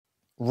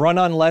Run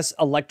on Less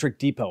Electric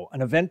Depot, an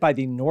event by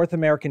the North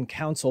American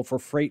Council for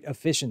Freight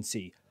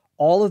Efficiency.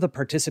 All of the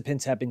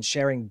participants have been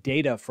sharing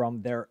data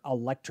from their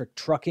electric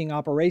trucking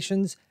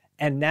operations,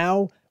 and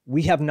now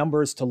we have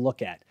numbers to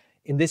look at.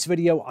 In this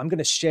video, I'm going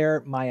to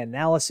share my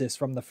analysis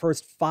from the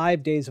first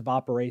 5 days of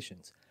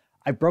operations.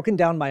 I've broken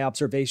down my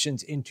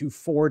observations into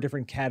 4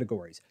 different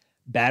categories: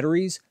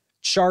 batteries,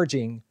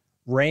 charging,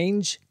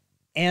 range,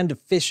 and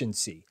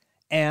efficiency.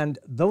 And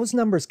those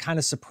numbers kind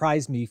of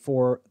surprised me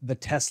for the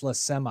Tesla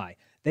Semi.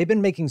 They've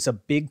been making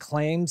some big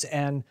claims,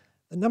 and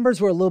the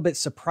numbers were a little bit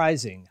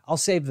surprising. I'll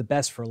save the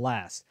best for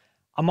last.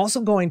 I'm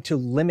also going to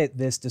limit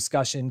this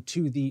discussion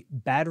to the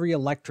battery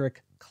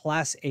electric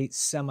Class 8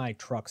 semi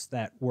trucks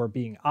that were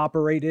being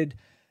operated.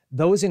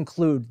 Those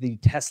include the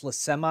Tesla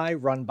Semi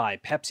run by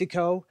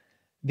PepsiCo,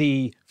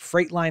 the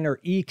Freightliner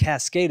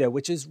e-Cascada,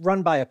 which is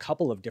run by a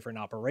couple of different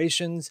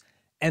operations,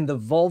 and the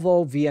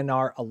Volvo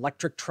VNR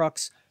electric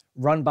trucks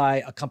run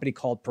by a company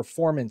called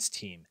Performance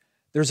Team.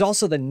 There's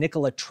also the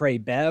Nikola Tre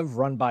BEV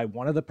run by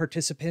one of the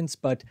participants,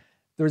 but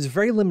there's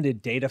very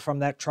limited data from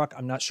that truck.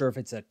 I'm not sure if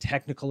it's a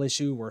technical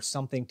issue or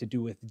something to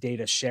do with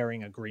data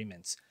sharing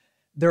agreements.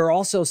 There are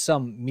also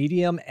some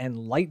medium and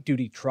light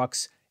duty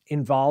trucks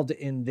involved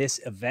in this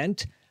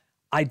event.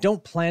 I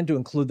don't plan to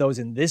include those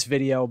in this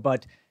video,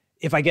 but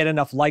if I get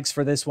enough likes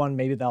for this one,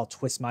 maybe they'll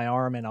twist my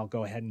arm and I'll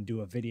go ahead and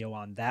do a video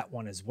on that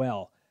one as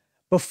well.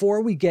 Before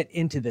we get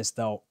into this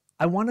though,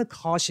 I want to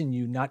caution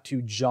you not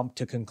to jump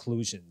to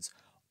conclusions.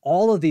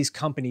 All of these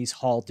companies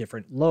haul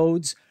different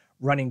loads,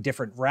 running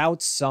different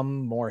routes,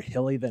 some more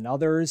hilly than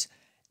others,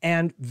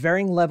 and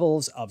varying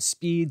levels of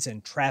speeds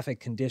and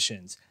traffic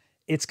conditions.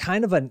 It's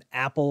kind of an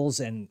apples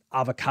and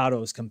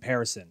avocados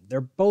comparison.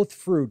 They're both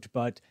fruit,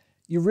 but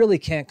you really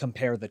can't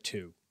compare the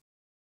two.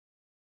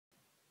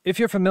 If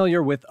you're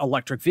familiar with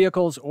electric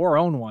vehicles or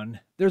own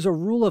one, there's a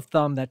rule of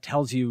thumb that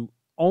tells you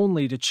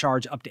only to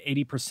charge up to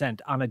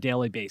 80% on a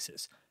daily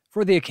basis.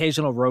 For the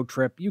occasional road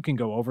trip, you can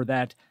go over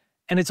that.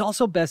 And it's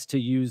also best to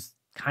use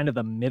kind of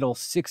the middle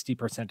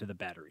 60% of the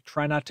battery.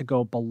 Try not to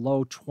go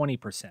below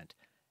 20%.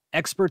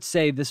 Experts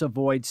say this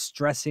avoids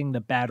stressing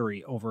the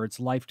battery over its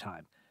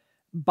lifetime.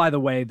 By the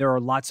way, there are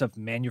lots of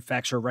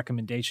manufacturer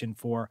recommendation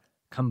for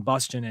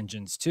combustion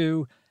engines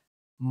too.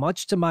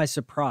 Much to my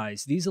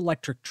surprise, these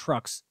electric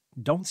trucks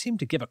don't seem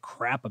to give a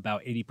crap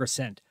about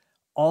 80%.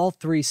 All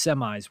 3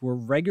 semis were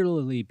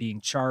regularly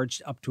being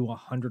charged up to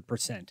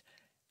 100%.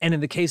 And in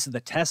the case of the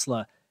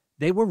Tesla,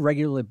 they were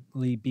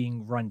regularly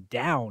being run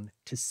down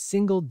to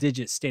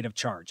single-digit state of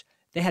charge.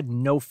 They had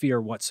no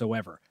fear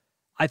whatsoever.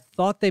 I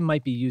thought they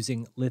might be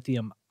using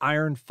lithium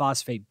iron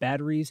phosphate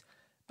batteries,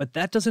 but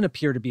that doesn't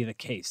appear to be the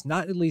case,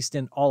 not at least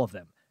in all of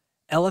them.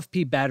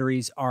 LFP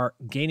batteries are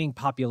gaining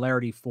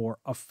popularity for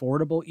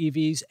affordable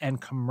EVs and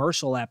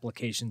commercial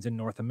applications in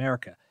North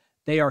America.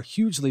 They are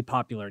hugely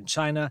popular in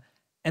China,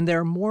 and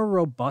there are more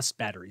robust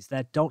batteries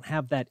that don't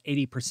have that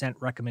 80%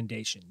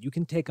 recommendation. You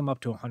can take them up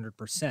to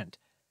 100%.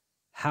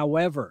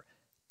 However,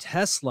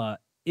 Tesla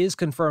is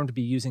confirmed to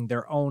be using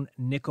their own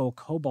nickel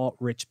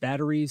cobalt-rich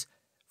batteries.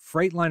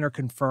 Freightliner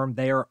confirmed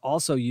they are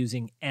also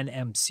using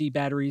NMC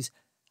batteries.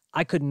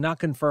 I could not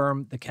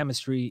confirm the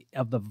chemistry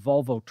of the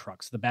Volvo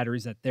trucks, the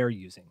batteries that they're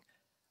using.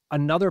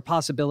 Another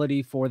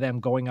possibility for them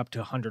going up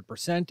to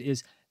 100%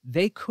 is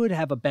they could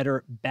have a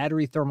better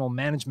battery thermal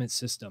management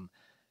system.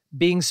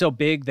 Being so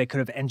big, they could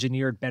have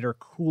engineered better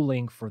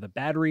cooling for the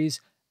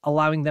batteries,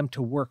 allowing them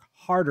to work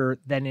harder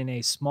than in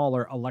a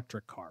smaller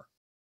electric car.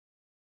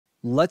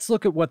 Let's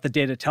look at what the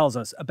data tells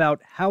us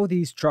about how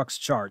these trucks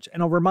charge,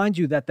 and I'll remind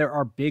you that there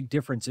are big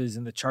differences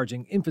in the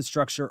charging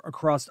infrastructure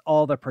across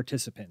all the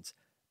participants.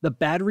 The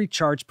battery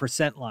charge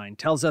percent line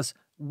tells us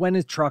when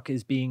a truck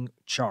is being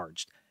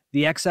charged.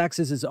 The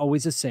x-axis is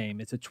always the same,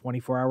 it's a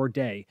 24-hour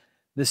day.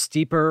 The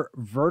steeper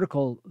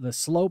vertical the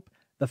slope,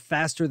 the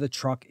faster the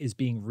truck is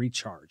being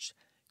recharged.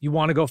 You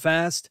want to go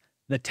fast?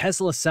 The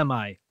Tesla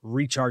Semi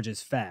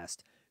recharges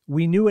fast.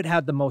 We knew it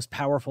had the most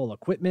powerful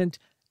equipment.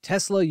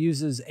 Tesla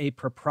uses a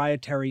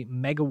proprietary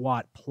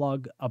megawatt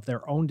plug of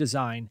their own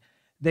design.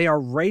 They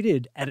are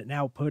rated at an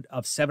output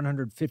of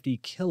 750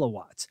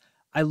 kilowatts.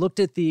 I looked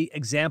at the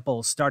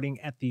examples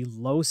starting at the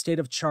low state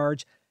of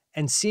charge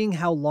and seeing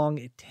how long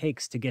it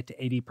takes to get to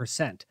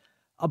 80%.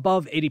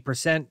 Above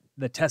 80%,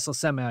 the Tesla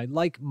Semi,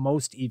 like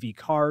most EV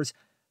cars,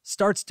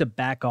 starts to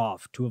back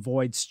off to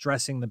avoid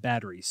stressing the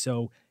battery,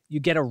 so you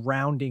get a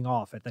rounding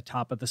off at the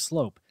top of the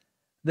slope.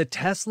 The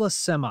Tesla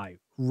Semi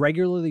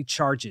regularly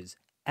charges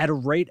at a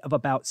rate of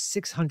about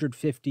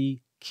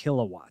 650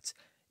 kilowatts.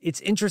 It's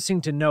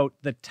interesting to note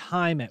the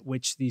time at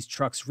which these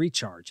trucks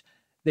recharge.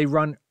 They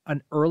run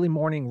an early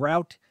morning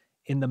route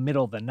in the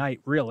middle of the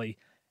night, really,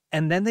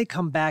 and then they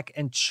come back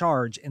and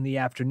charge in the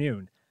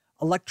afternoon.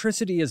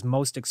 Electricity is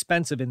most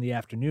expensive in the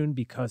afternoon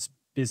because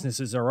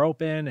businesses are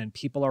open and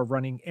people are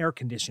running air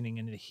conditioning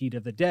in the heat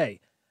of the day.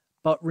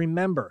 But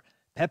remember,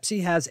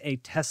 Pepsi has a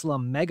Tesla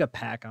Mega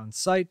Pack on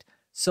site,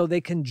 so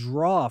they can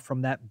draw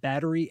from that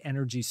battery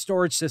energy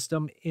storage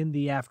system in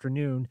the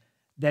afternoon,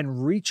 then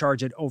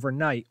recharge it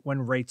overnight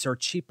when rates are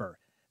cheaper.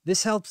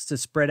 This helps to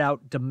spread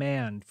out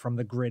demand from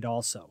the grid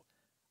also.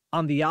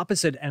 On the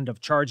opposite end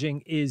of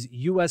charging is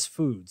US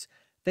Foods.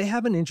 They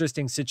have an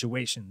interesting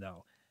situation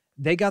though.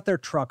 They got their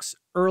trucks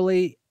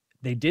early,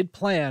 they did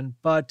plan,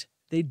 but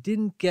they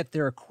didn't get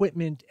their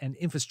equipment and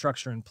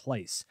infrastructure in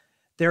place.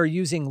 They're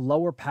using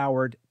lower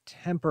powered,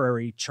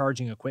 temporary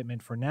charging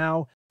equipment for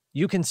now.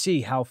 You can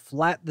see how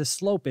flat the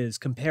slope is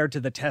compared to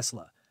the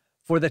Tesla.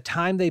 For the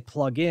time they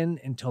plug in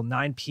until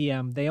 9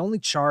 p.m., they only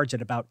charge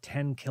at about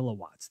 10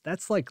 kilowatts.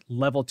 That's like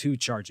level 2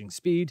 charging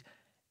speed.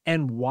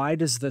 And why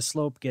does the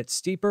slope get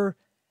steeper?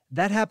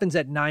 That happens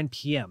at 9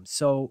 p.m.,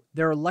 so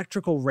their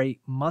electrical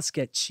rate must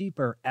get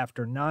cheaper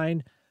after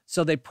 9,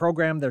 so they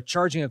program their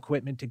charging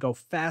equipment to go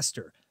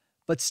faster.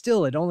 But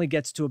still, it only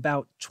gets to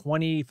about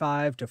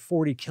 25 to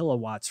 40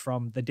 kilowatts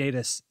from the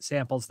data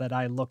samples that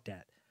I looked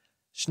at.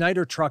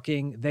 Schneider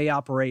Trucking, they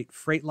operate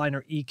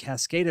Freightliner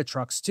e-Cascada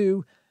trucks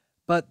too,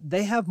 but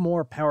they have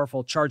more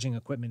powerful charging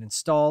equipment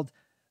installed.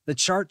 The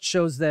chart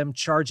shows them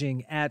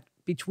charging at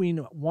between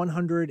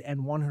 100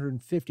 and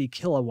 150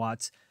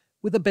 kilowatts,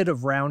 with a bit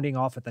of rounding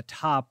off at the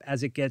top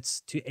as it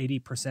gets to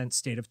 80%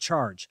 state of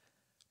charge.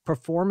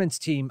 Performance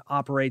Team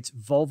operates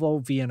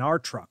Volvo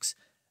VNR trucks.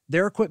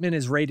 Their equipment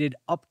is rated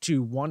up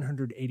to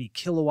 180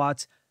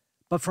 kilowatts,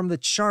 but from the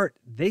chart,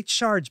 they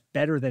charge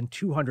better than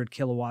 200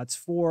 kilowatts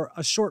for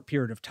a short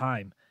period of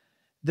time.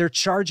 Their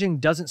charging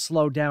doesn't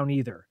slow down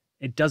either.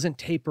 It doesn't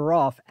taper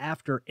off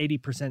after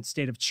 80%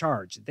 state of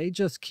charge. They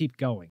just keep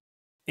going.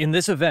 In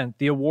this event,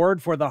 the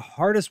award for the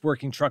hardest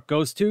working truck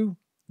goes to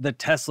the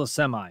Tesla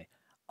Semi.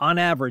 On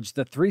average,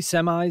 the 3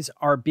 semis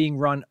are being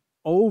run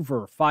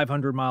over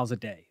 500 miles a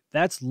day.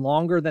 That's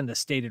longer than the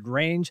stated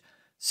range,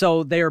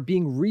 so they are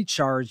being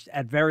recharged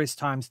at various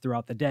times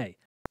throughout the day.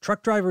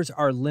 Truck drivers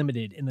are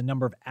limited in the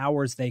number of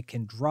hours they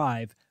can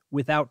drive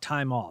without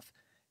time off.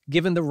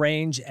 Given the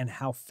range and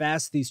how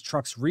fast these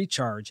trucks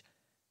recharge,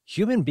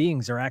 human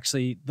beings are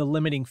actually the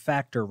limiting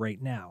factor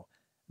right now.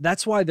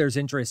 That's why there's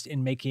interest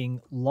in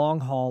making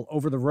long-haul,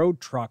 over-the-road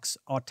trucks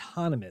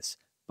autonomous,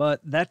 but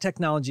that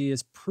technology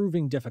is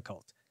proving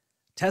difficult.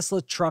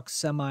 Tesla Truck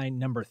Semi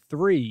number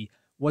 3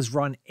 was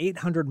run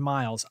 800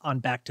 miles on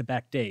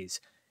back-to-back days.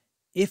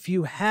 If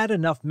you had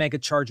enough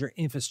megacharger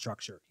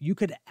infrastructure, you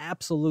could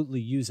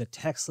absolutely use a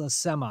Tesla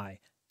Semi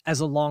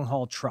as a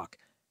long-haul truck.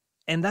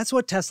 And that's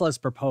what Tesla has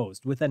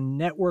proposed, with a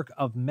network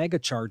of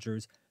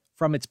megachargers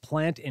from its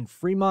plant in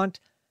Fremont,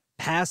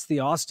 past the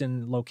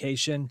Austin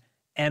location,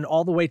 and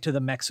all the way to the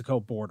Mexico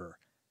border.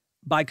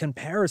 By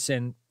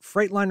comparison,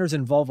 Freightliners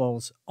and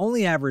Volvos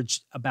only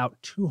averaged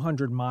about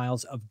 200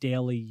 miles of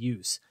daily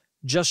use,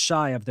 just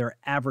shy of their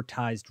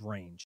advertised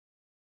range.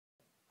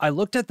 I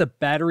looked at the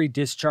battery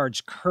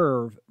discharge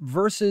curve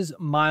versus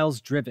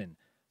miles driven.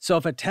 So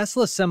if a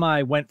Tesla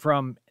Semi went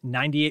from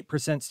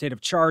 98% state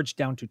of charge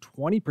down to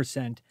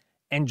 20%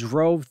 and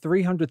drove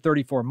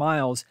 334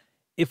 miles,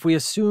 if we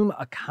assume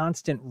a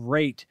constant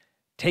rate,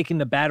 taking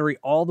the battery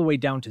all the way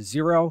down to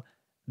 0,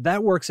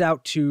 that works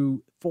out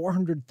to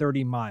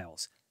 430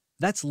 miles.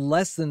 That's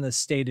less than the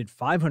stated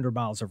 500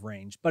 miles of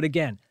range. But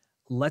again,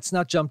 let's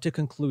not jump to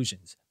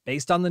conclusions.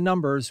 Based on the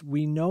numbers,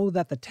 we know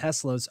that the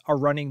Teslas are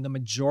running the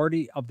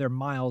majority of their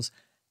miles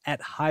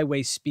at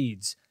highway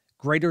speeds,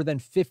 greater than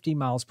 50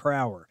 miles per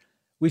hour.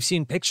 We've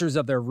seen pictures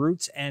of their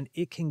routes, and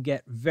it can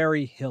get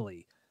very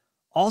hilly.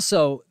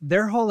 Also,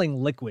 they're hauling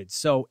liquids,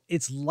 so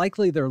it's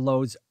likely their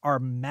loads are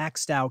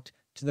maxed out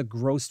to the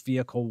gross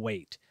vehicle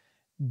weight.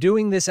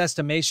 Doing this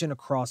estimation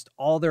across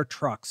all their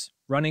trucks,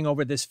 running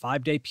over this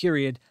 5-day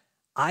period,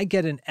 I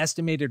get an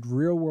estimated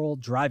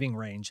real-world driving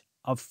range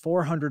of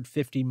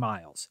 450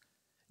 miles.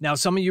 Now,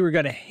 some of you are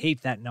going to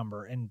hate that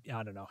number and,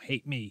 I don't know,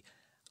 hate me.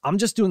 I'm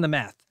just doing the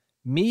math.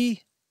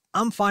 Me,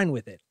 I'm fine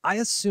with it. I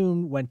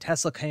assumed when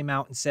Tesla came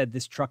out and said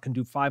this truck can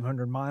do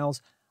 500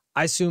 miles,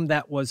 I assumed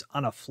that was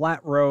on a flat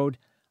road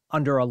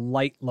under a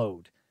light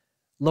load.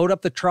 Load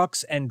up the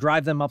trucks and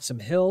drive them up some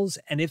hills,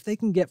 and if they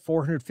can get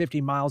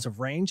 450 miles of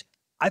range,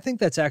 I think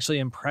that's actually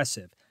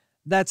impressive.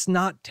 That's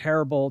not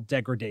terrible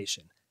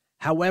degradation.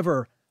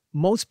 However,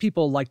 most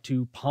people like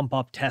to pump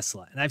up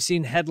Tesla, and I've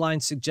seen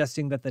headlines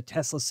suggesting that the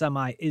Tesla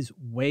Semi is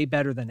way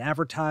better than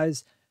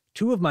advertised.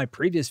 2 of my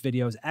previous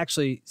videos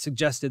actually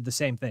suggested the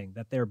same thing,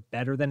 that they're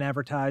better than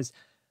advertised.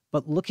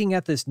 But looking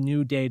at this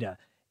new data,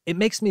 it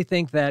makes me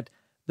think that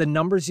the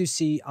numbers you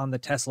see on the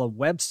Tesla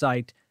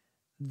website,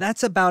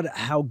 that's about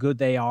how good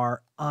they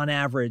are on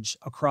average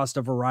across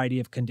a variety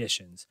of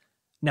conditions.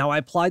 Now, I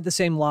applied the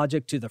same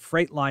logic to the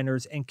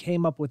Freightliners and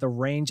came up with a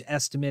range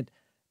estimate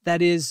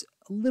that is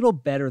a little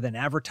better than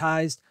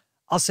advertised.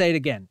 I'll say it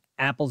again,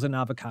 apples and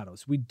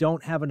avocados. We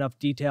don't have enough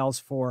details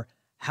for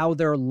how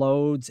their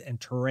loads and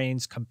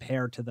terrains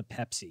compare to the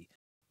Pepsi.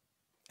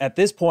 At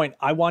this point,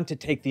 I want to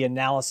take the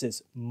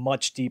analysis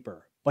much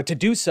deeper. But to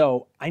do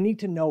so, I need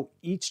to know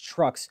each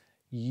truck's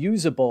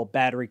usable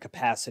battery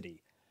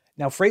capacity.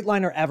 Now,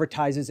 Freightliner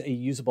advertises a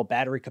usable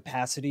battery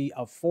capacity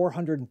of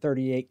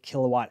 438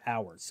 kilowatt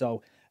hours,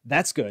 so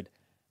that's good.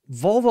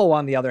 Volvo,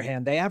 on the other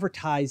hand, they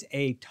advertise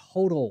a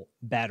total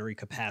battery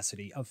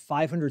capacity of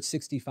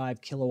 565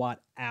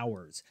 kilowatt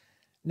hours.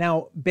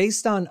 Now,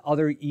 based on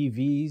other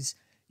EVs,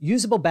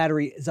 usable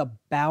battery is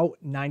about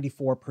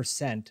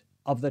 94%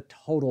 of the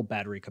total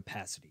battery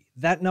capacity.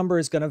 That number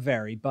is going to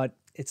vary, but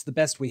it's the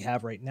best we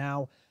have right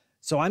now.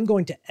 So I'm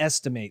going to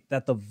estimate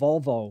that the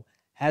Volvo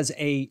has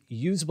a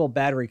usable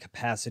battery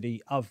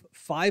capacity of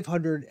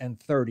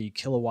 530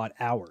 kilowatt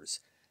hours.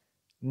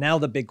 Now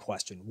the big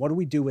question, what do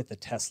we do with the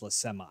Tesla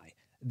Semi?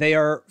 They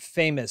are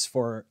famous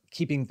for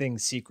keeping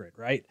things secret,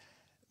 right?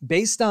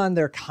 Based on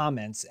their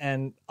comments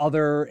and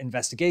other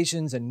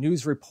investigations and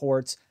news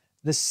reports,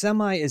 the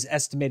Semi is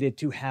estimated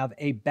to have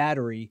a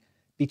battery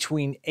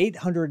between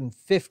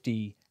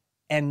 850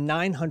 and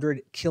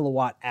 900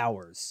 kilowatt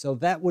hours. So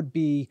that would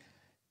be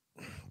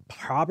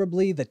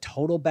probably the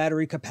total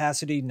battery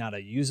capacity, not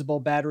a usable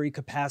battery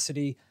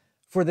capacity.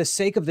 For the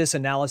sake of this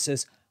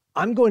analysis,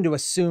 I'm going to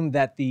assume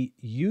that the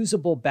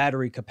usable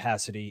battery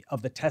capacity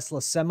of the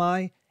Tesla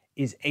Semi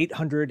is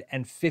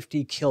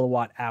 850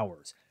 kilowatt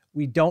hours.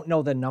 We don't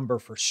know the number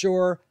for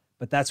sure,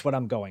 but that's what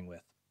I'm going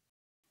with.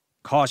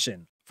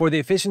 Caution. For the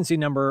efficiency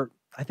number,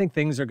 I think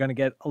things are going to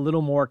get a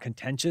little more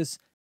contentious.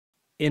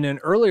 In an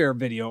earlier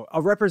video,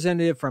 a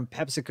representative from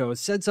PepsiCo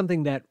said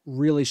something that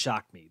really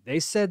shocked me. They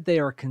said they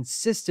are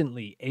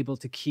consistently able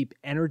to keep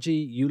energy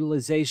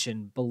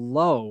utilization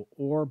below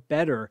or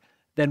better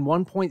than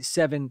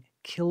 1.7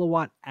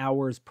 kilowatt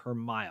hours per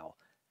mile.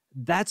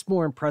 That's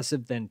more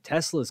impressive than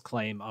Tesla's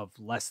claim of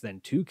less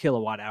than 2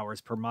 kilowatt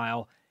hours per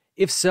mile.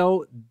 If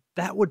so,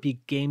 that would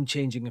be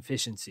game-changing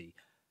efficiency.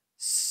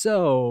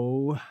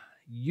 So,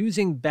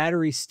 using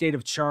battery state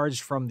of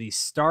charge from the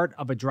start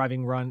of a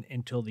driving run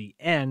until the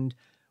end,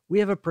 we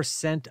have a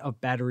percent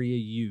of battery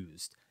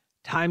used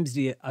times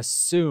the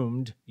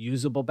assumed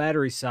usable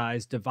battery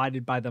size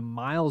divided by the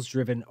miles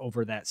driven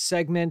over that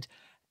segment,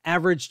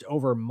 averaged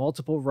over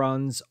multiple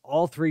runs,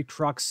 all 3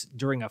 trucks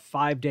during a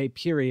 5-day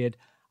period.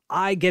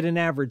 I get an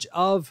average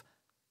of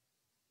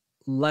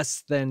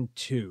less than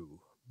 2,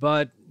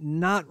 but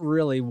not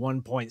really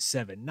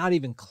 1.7, not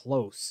even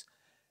close.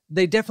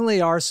 They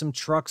definitely are some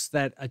trucks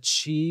that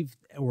achieve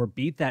or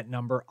beat that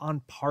number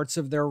on parts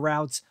of their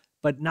routes,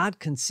 but not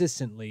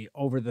consistently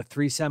over the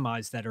 3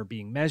 semis that are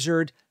being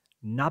measured,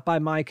 not by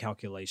my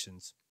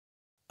calculations.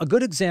 A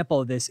good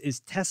example of this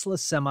is Tesla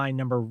Semi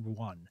number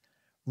 1,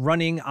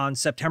 running on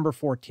September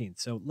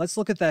 14th. So let's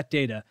look at that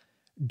data.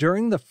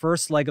 During the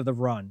first leg of the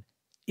run,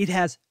 it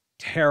has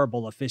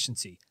terrible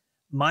efficiency.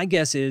 My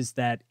guess is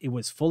that it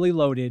was fully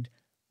loaded,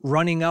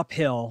 running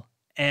uphill,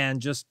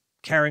 and just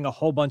carrying a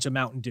whole bunch of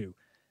Mountain Dew.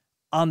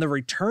 On the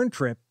return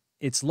trip,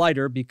 it's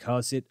lighter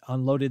because it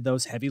unloaded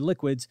those heavy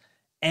liquids,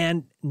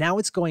 and now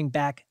it's going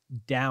back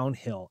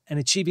downhill and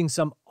achieving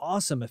some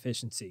awesome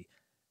efficiency.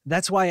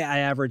 That's why I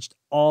averaged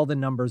all the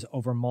numbers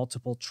over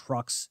multiple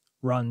trucks,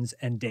 runs,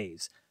 and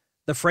days.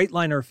 The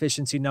Freightliner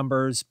efficiency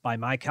numbers, by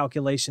my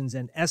calculations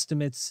and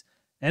estimates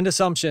and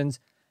assumptions,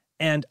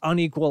 and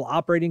unequal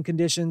operating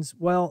conditions,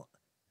 well,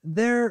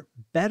 they're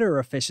better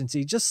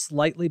efficiency, just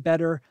slightly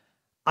better.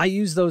 I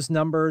use those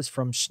numbers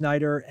from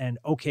Schneider and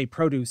OK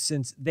Produce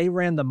since they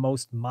ran the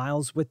most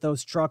miles with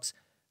those trucks.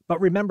 But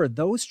remember,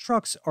 those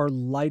trucks are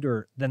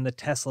lighter than the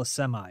Tesla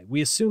Semi.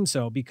 We assume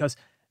so because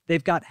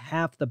they've got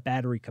half the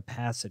battery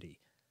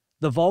capacity.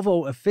 The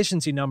Volvo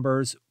efficiency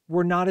numbers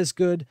were not as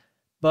good,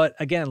 but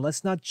again,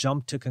 let's not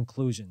jump to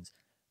conclusions.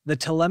 The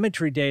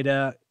telemetry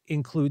data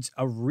includes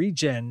a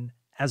regen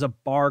as a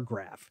bar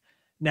graph.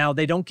 Now,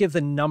 they don't give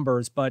the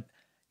numbers, but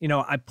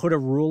I put a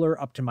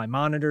ruler up to my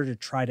monitor to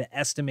try to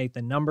estimate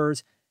the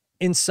numbers.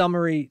 In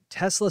summary,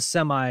 Tesla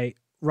Semi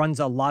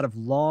runs a lot of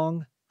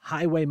long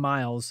highway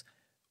miles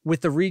with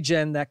the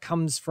regen that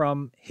comes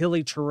from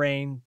hilly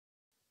terrain.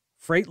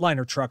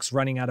 Freightliner trucks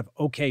running out of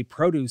OK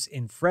Produce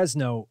in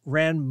Fresno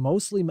ran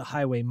mostly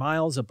highway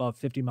miles above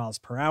 50 miles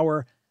per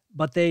hour,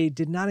 but they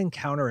did not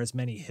encounter as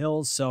many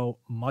hills, so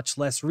much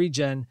less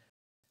regen.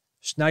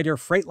 Schneider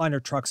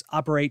Freightliner trucks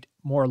operate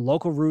more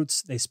local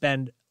routes. They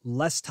spend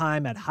less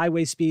time at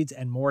highway speeds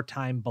and more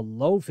time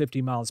below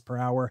 50 miles per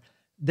hour.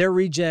 Their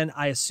regen,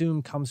 I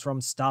assume, comes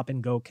from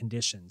stop-and-go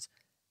conditions.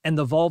 And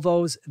the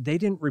Volvos, they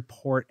didn't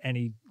report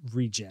any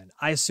regen.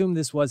 I assume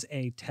this was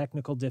a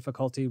technical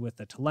difficulty with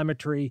the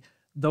telemetry.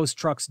 Those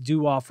trucks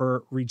do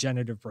offer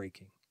regenerative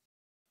braking.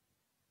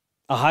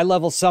 A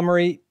high-level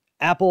summary: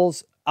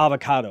 apples,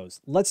 avocados.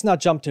 Let's not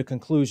jump to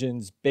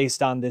conclusions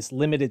based on this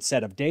limited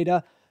set of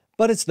data,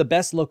 but it's the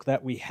best look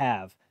that we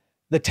have.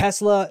 The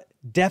Tesla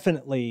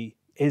definitely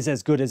is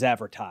as good as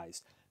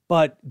advertised,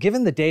 but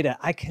given the data,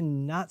 I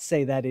cannot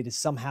say that it is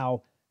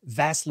somehow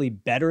vastly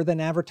better than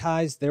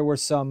advertised. There were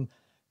some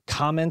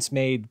comments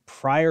made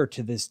prior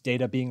to this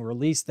data being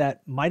released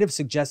that might have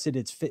suggested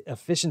its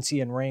efficiency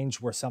and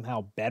range were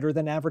somehow better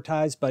than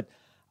advertised, but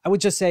I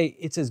would just say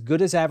it's as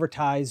good as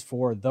advertised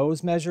for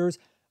those measures.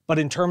 But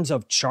in terms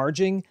of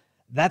charging,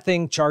 that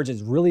thing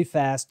charges really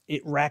fast.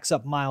 It racks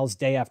up miles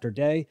day after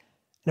day.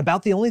 And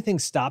about the only thing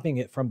stopping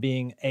it from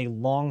being a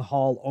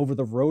long-haul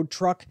over-the-road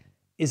truck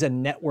is a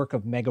network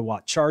of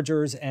megawatt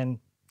chargers, and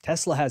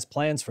Tesla has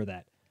plans for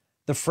that.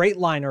 The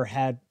Freightliner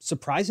had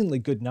surprisingly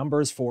good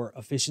numbers for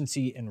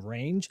efficiency and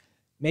range.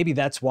 Maybe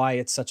that's why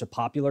it's such a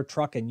popular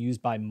truck and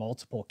used by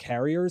multiple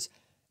carriers.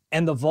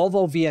 And the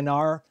Volvo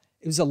VNR,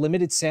 it was a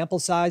limited sample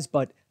size,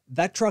 but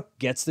that truck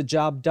gets the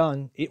job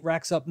done. It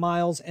racks up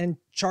miles and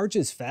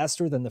charges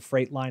faster than the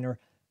Freightliner,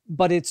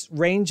 but its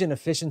range and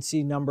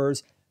efficiency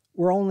numbers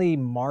were only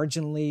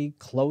marginally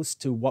close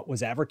to what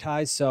was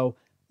advertised, so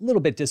a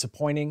little bit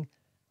disappointing.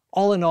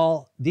 All in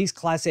all, these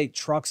Class 8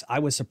 trucks, I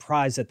was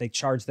surprised that they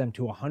charged them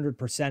to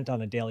 100%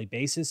 on a daily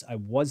basis. I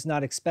was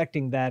not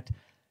expecting that.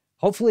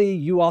 Hopefully,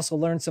 you also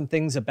learned some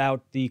things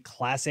about the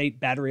Class 8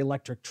 battery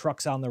electric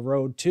trucks on the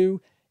road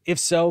too. If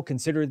so,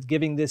 consider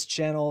giving this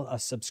channel a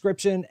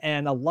subscription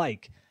and a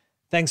like.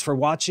 Thanks for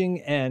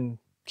watching and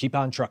keep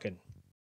on trucking.